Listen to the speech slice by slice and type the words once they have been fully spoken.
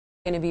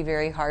going to be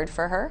very hard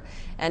for her.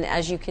 And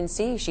as you can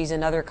see, she's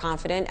another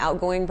confident,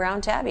 outgoing brown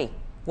tabby.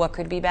 What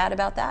could be bad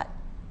about that?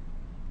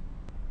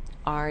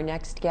 Our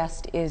next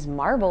guest is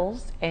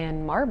Marbles,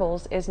 and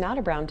Marbles is not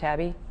a brown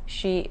tabby.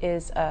 She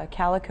is a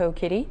calico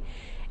kitty.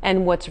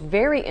 And what's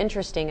very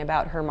interesting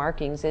about her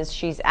markings is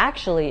she's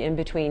actually in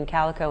between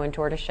calico and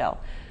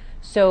tortoiseshell.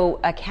 So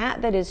a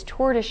cat that is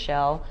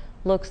tortoiseshell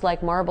looks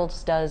like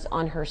Marbles does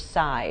on her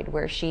side,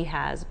 where she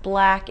has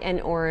black and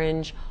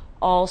orange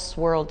all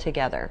swirled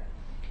together.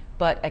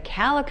 But a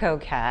calico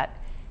cat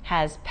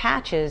has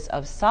patches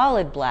of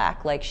solid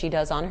black like she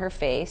does on her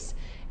face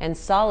and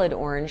solid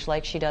orange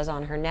like she does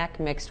on her neck,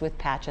 mixed with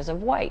patches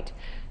of white.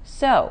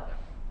 So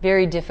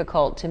very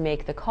difficult to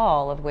make the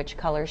call of which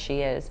color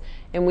she is.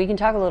 And we can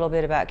talk a little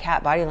bit about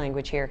cat body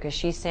language here, because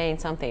she's saying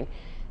something.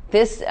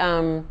 This,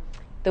 the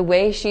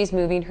way she's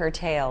moving her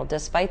tail,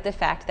 despite the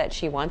fact that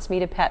she wants me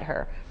to pet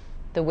her,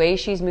 the way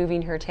she's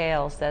moving her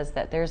tail says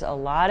that there's a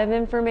lot of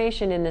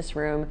information in this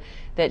room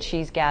that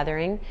she's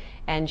gathering,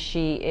 and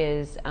she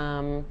is,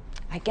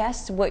 I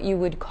guess what you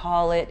would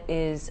call it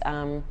is,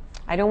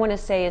 I don't want to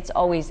say it's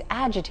always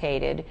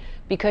agitated,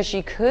 because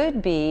she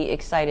could be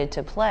excited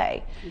to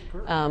play.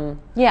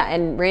 Yeah,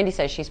 and Randy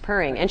says she's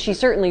purring, and she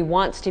certainly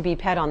wants to be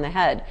pet on the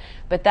head,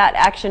 but that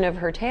action of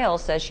her tail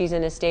says she's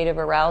in a state of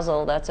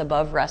arousal that's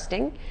above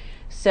resting.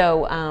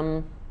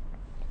 So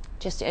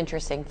just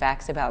interesting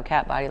facts about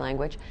cat body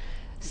language.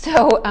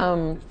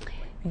 So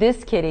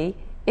this kitty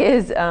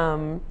is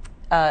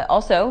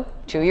also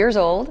 2 years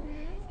old,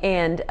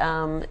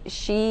 and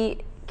she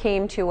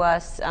came to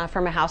us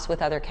from a house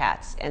with other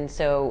cats, and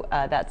so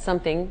that's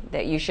something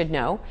that you should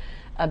know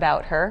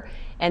about her.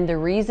 And the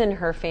reason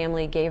her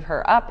family gave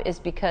her up is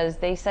because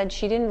they said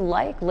she didn't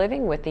like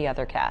living with the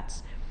other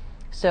cats.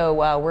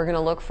 So we're going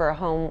to look for a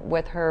home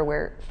with her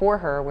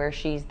where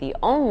she's the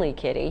only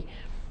kitty.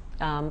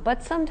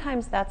 But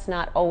sometimes that's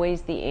not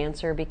always the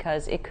answer,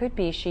 because it could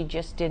be she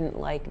just didn't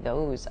like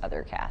those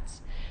other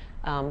cats.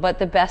 But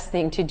the best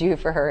thing to do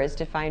for her is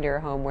to find her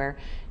a home where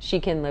she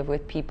can live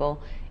with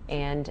people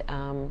and,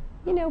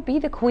 you know, be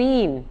the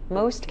queen.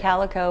 Most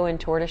calico and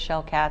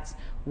tortoiseshell cats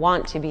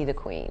want to be the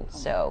queen.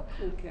 So,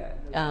 cool cat.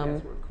 Those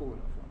cats were cool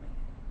enough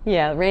for me.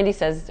 yeah, Randy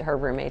says her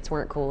roommates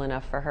weren't cool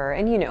enough for her,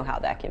 and you know how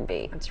that can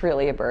be. It's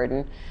really a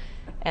burden.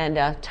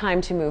 And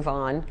time to move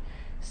on.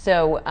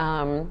 So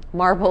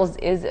Marbles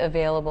is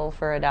available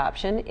for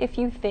adoption. If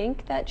you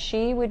think that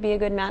she would be a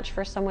good match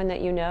for someone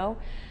that you know,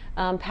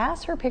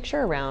 pass her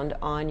picture around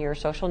on your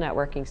social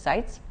networking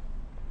sites,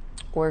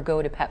 or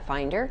go to Pet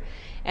Finder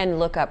and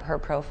look up her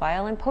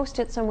profile and post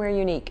it somewhere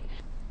unique.